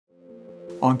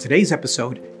On today's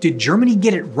episode, did Germany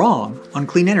get it wrong on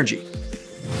clean energy?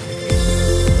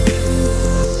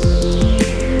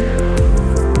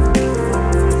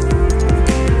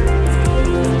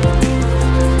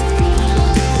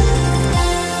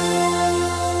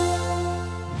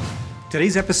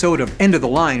 Today's episode of End of the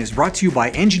Line is brought to you by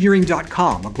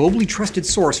Energiewende.com, a globally trusted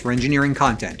source for engineering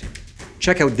content.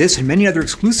 Check out this and many other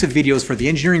exclusive videos for the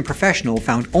engineering professional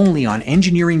found only on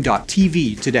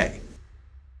Energiewende.tv today.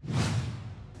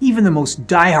 Even the most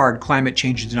die-hard climate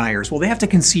change deniers, well, they have to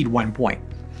concede one point.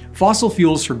 Fossil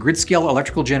fuels for grid-scale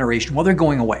electrical generation, well, they're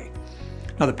going away.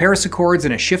 Now, the Paris Accords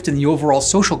and a shift in the overall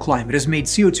social climate has made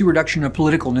CO2 reduction a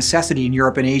political necessity in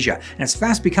Europe and Asia, and it's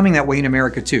fast becoming that way in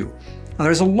America too. Now,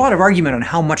 there's a lot of argument on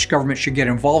how much government should get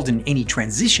involved in any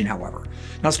transition, however.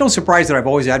 Now, it's no surprise that I've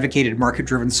always advocated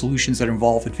market-driven solutions that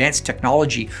involve advanced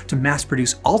technology to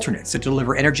mass-produce alternates that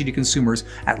deliver energy to consumers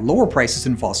at lower prices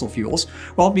than fossil fuels,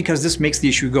 well, because this makes the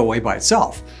issue go away by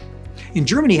itself. In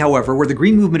Germany, however, where the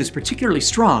green movement is particularly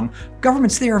strong,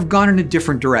 governments there have gone in a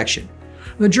different direction.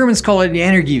 The Germans call it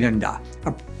Energiewende,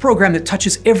 a program that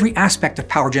touches every aspect of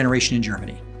power generation in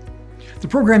Germany. The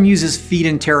program uses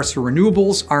feed-in tariffs for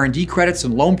renewables, R&D credits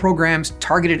and loan programs,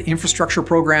 targeted infrastructure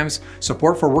programs,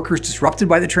 support for workers disrupted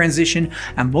by the transition,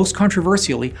 and most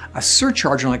controversially, a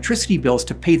surcharge on electricity bills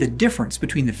to pay the difference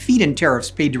between the feed-in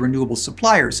tariffs paid to renewable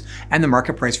suppliers and the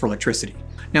market price for electricity.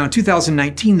 Now, in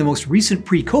 2019, the most recent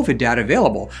pre-COVID data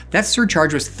available, that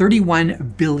surcharge was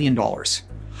 $31 billion.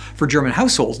 For German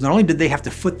households, not only did they have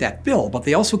to foot that bill, but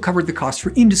they also covered the cost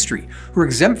for industry, who are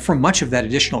exempt from much of that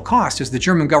additional cost as the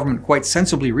German government quite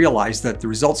sensibly realized that the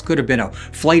results could have been a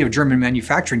flight of German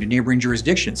manufacturing to neighboring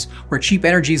jurisdictions, where cheap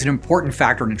energy is an important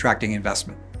factor in attracting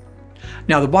investment.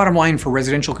 Now, the bottom line for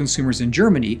residential consumers in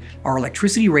Germany are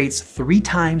electricity rates 3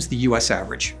 times the US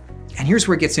average. And here's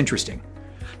where it gets interesting.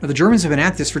 Now, the Germans have been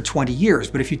at this for 20 years,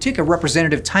 but if you take a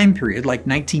representative time period like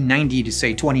 1990 to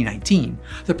say 2019,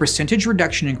 the percentage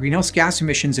reduction in greenhouse gas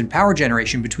emissions and power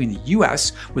generation between the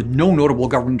US, with no notable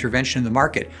government intervention in the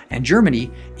market, and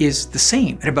Germany is the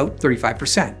same at about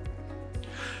 35%.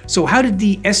 So how did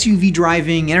the SUV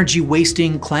driving, energy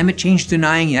wasting, climate change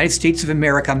denying United States of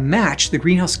America match the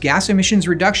greenhouse gas emissions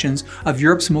reductions of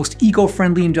Europe's most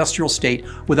eco-friendly industrial state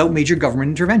without major government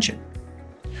intervention?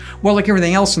 Well, like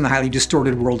everything else in the highly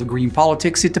distorted world of green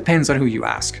politics, it depends on who you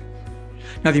ask.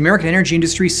 Now, the American energy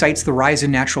industry cites the rise in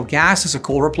natural gas as a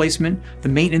coal replacement, the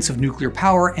maintenance of nuclear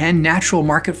power, and natural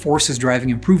market forces driving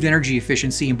improved energy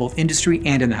efficiency in both industry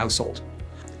and in the household.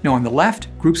 Now, on the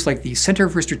left, groups like the Center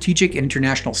for Strategic and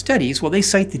International Studies, well, they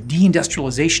cite the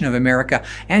deindustrialization of America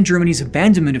and Germany's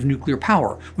abandonment of nuclear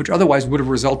power, which otherwise would have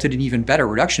resulted in even better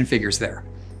reduction figures there.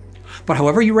 But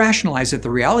however you rationalize it, the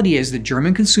reality is that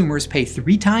German consumers pay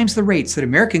 3 times the rates that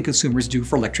American consumers do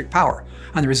for electric power,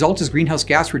 and the result is greenhouse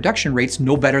gas reduction rates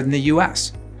no better than the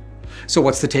US. So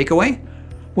what's the takeaway?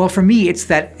 Well, for me, it's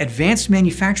that advanced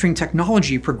manufacturing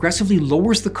technology progressively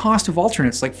lowers the cost of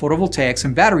alternates like photovoltaics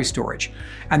and battery storage,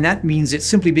 and that means it's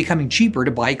simply becoming cheaper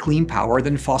to buy clean power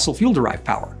than fossil fuel-derived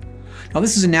power. Now,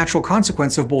 this is a natural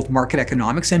consequence of both market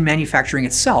economics and manufacturing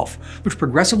itself, which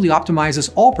progressively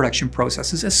optimizes all production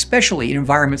processes, especially in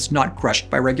environments not crushed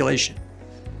by regulation.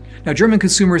 Now, German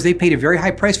consumers, they paid a very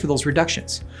high price for those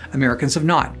reductions. Americans have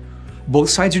not.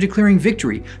 Both sides are declaring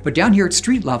victory, but down here at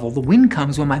street level, the win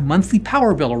comes when my monthly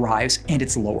power bill arrives and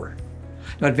it's lower.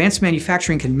 Now, advanced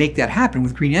manufacturing can make that happen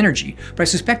with green energy, but I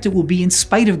suspect it will be in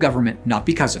spite of government, not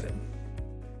because of it.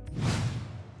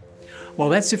 Well,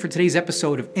 that's it for today's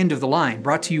episode of End of the Line,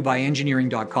 brought to you by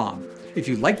Energiewende.com. If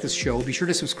you like this show, be sure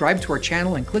to subscribe to our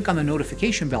channel and click on the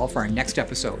notification bell for our next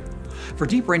episode. For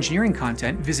deeper engineering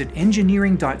content, visit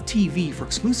Energiewende.tv for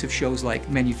exclusive shows like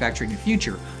Manufacturing the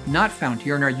Future, not found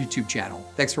here on our YouTube channel.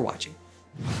 Thanks for watching.